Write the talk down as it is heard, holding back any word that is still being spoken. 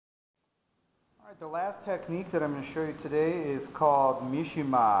Alright, the last technique that I'm going to show you today is called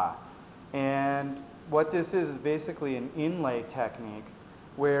Mishima. And what this is basically an inlay technique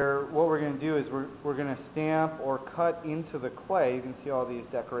where what we're going to do is we're going to stamp or cut into the clay. You can see all these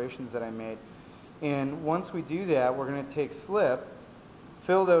decorations that I made. And once we do that, we're going to take slip,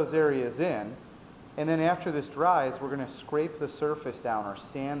 fill those areas in, and then after this dries, we're going to scrape the surface down or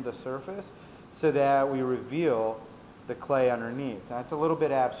sand the surface so that we reveal the clay underneath. Now, it's a little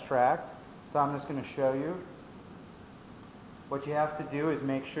bit abstract, so I'm just going to show you. What you have to do is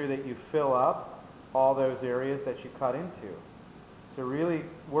make sure that you fill up all those areas that you cut into. So really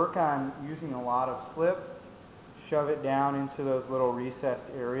work on using a lot of slip, shove it down into those little recessed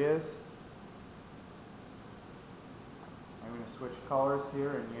areas. I'm going to switch colors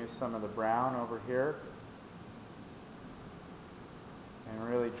here and use some of the brown over here. And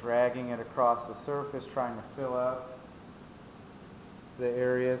really dragging it across the surface, trying to fill up the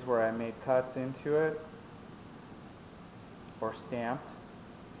areas where I made cuts into it or stamped.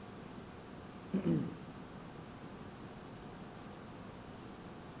 And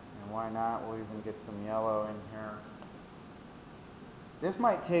why not? We'll even get some yellow in here. This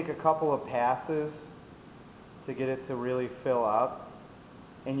might take a couple of passes to get it to really fill up,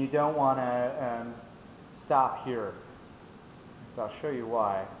 and you don't want to stop here. So I'll show you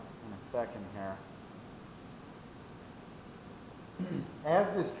why in a second here. As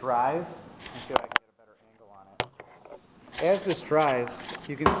this dries, let me see if I can get a better angle on it. As this dries,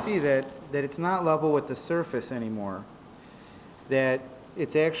 you can see that it's not level with the surface anymore. That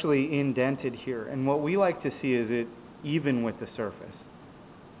it's actually indented here. And what we like to see is it even with the surface.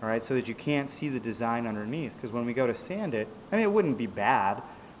 Alright, so that you can't see the design underneath. Because when we go to sand it, I mean, it wouldn't be bad,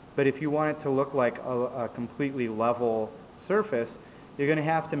 but if you want it to look like a completely level surface, you're going to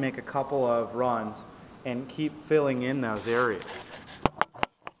have to make a couple of runs and keep filling in those areas.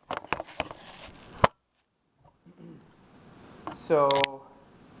 So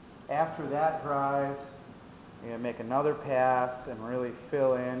after that dries, I'm going to make another pass and really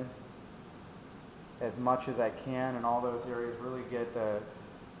fill in as much as I can, and all those areas really get the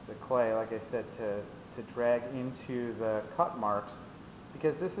clay, like I said, to drag into the cut marks,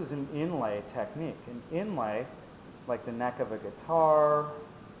 because this is an inlay technique. An inlay, like the neck of a guitar,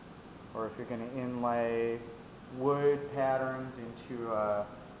 or if you're going to inlay wood patterns into a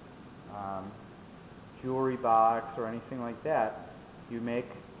jewelry box or anything like that, you make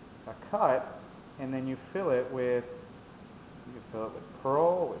a cut and then you fill it with, you can fill it with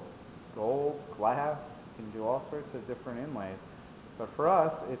pearl, with gold, glass. You can do all sorts of different inlays. But for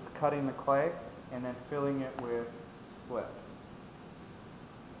us, it's cutting the clay and then filling it with slip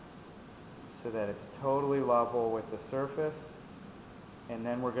so that it's totally level with the surface, and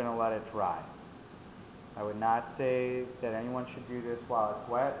then we're going to let it dry. I would not say that anyone should do this while it's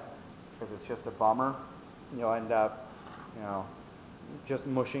wet, because it's just a bummer. You'll end up, just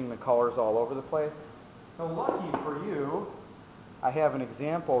mushing the colors all over the place. So lucky for you, I have an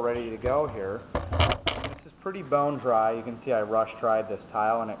example ready to go here. This is pretty bone dry. You can see I rush dried this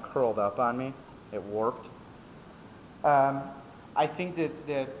tile and it curled up on me. It warped. I think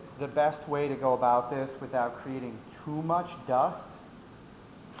that the best way to go about this without creating too much dust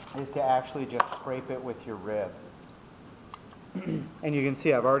is to actually just scrape it with your rib. And you can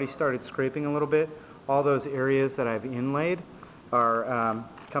see I've already started scraping a little bit. All those areas that I've inlaid are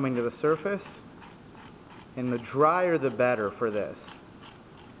coming to the surface. And the drier the better for this.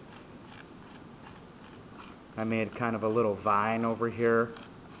 I made kind of a little vine over here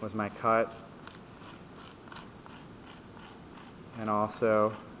was my cut. And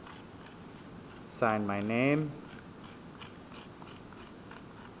also signed my name.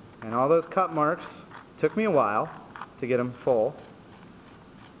 And all those cut marks took me a while to get them full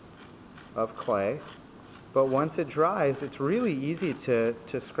of clay. But once it dries, it's really easy to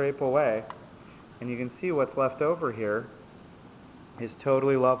scrape away. And you can see what's left over here is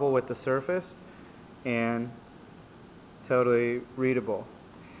totally level with the surface and totally readable.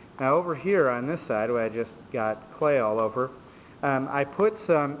 Now over here on this side, where I just got clay all over, I put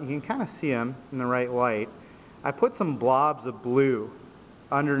some, you can kind of see them in the right light, I put some blobs of blue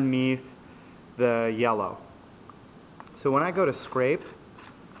underneath the yellow. So when I go to scrape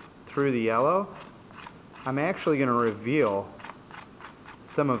through the yellow, I'm actually going to reveal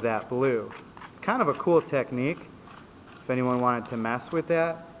some of that blue. It's kind of a cool technique if anyone wanted to mess with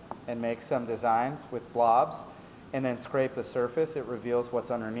that and make some designs with blobs and then scrape the surface. It reveals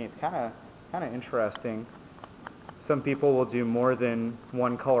what's underneath. Kind of interesting. Some people will do more than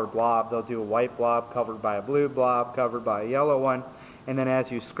one color blob. They'll do a white blob covered by a blue blob covered by a yellow one, and then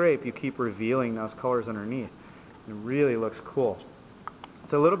as you scrape, you keep revealing those colors underneath. It really looks cool.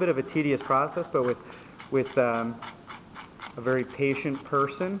 It's a little bit of a tedious process, but with a very patient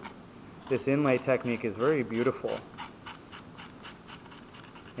person, this inlay technique is very beautiful.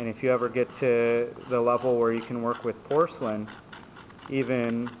 And if you ever get to the level where you can work with porcelain,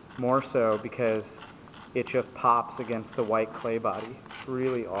 even more so, because it just pops against the white clay body. It's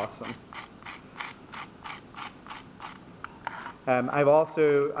really awesome.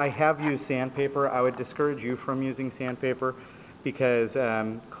 I have used sandpaper. I would discourage you from using sandpaper because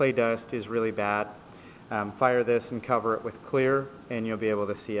clay dust is really bad. Fire this and cover it with clear, and you'll be able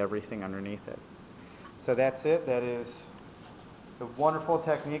to see everything underneath it. So that's it. That is the wonderful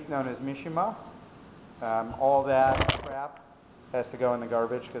technique known as Mishima. All that crap has to go in the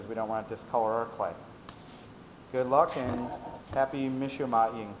garbage because we don't want to discolor our clay. Good luck and happy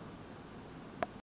Mishima-ing.